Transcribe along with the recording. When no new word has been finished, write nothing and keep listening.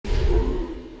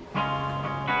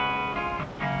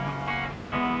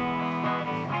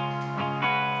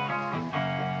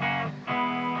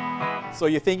So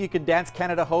You Think You Can Dance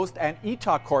Canada host and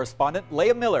Etalk correspondent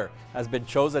Leah Miller has been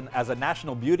chosen as a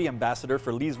national beauty ambassador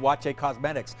for Lise Watier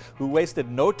Cosmetics, who wasted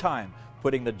no time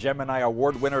putting the Gemini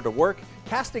award winner to work,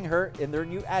 casting her in their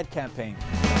new ad campaign.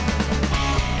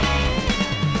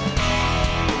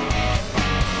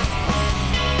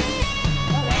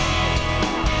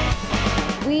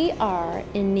 We are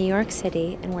in New York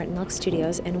City and we're at Milk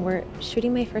Studios and we're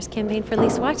shooting my first campaign for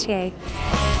Lise Watier.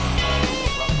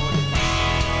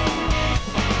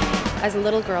 As a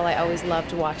little girl, I always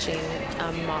loved watching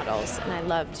models, and I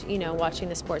loved, watching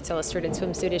the Sports Illustrated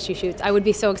swimsuit issue shoots. I would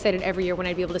be so excited every year when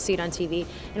I'd be able to see it on TV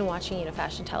and watching,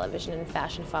 fashion television and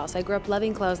fashion files. So I grew up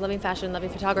loving clothes, loving fashion,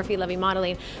 loving photography, loving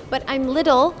modeling. But I'm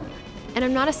little, and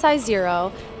I'm not a size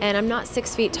 0, and I'm not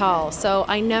 6 feet tall. So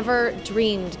I never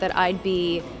dreamed that I'd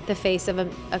be the face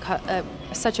of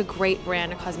such a great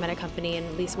brand, a cosmetic company,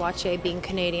 and Lise Watier being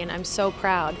Canadian. I'm so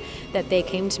proud that they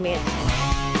came to me.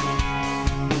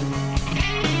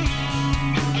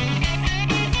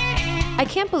 I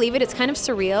can't believe it. It's kind of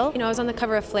surreal. I was on the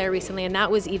cover of Flair recently, and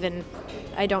that was even,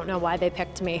 I don't know why they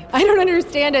picked me. I don't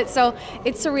understand it. So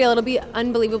it's surreal. It'll be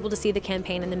unbelievable to see the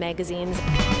campaign in the magazines.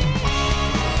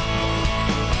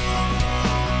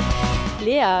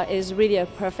 Leah is really a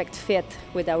perfect fit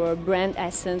with our brand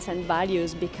essence and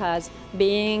values because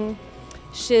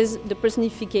she's the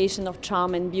personification of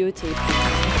charm and beauty.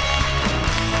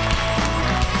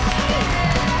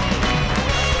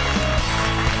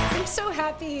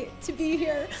 Happy to be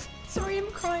here. Sorry, I'm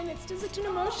crying. It's just such an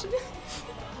emotion.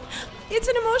 It's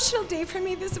an emotional day for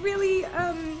me. This really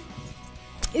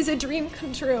is a dream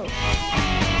come true.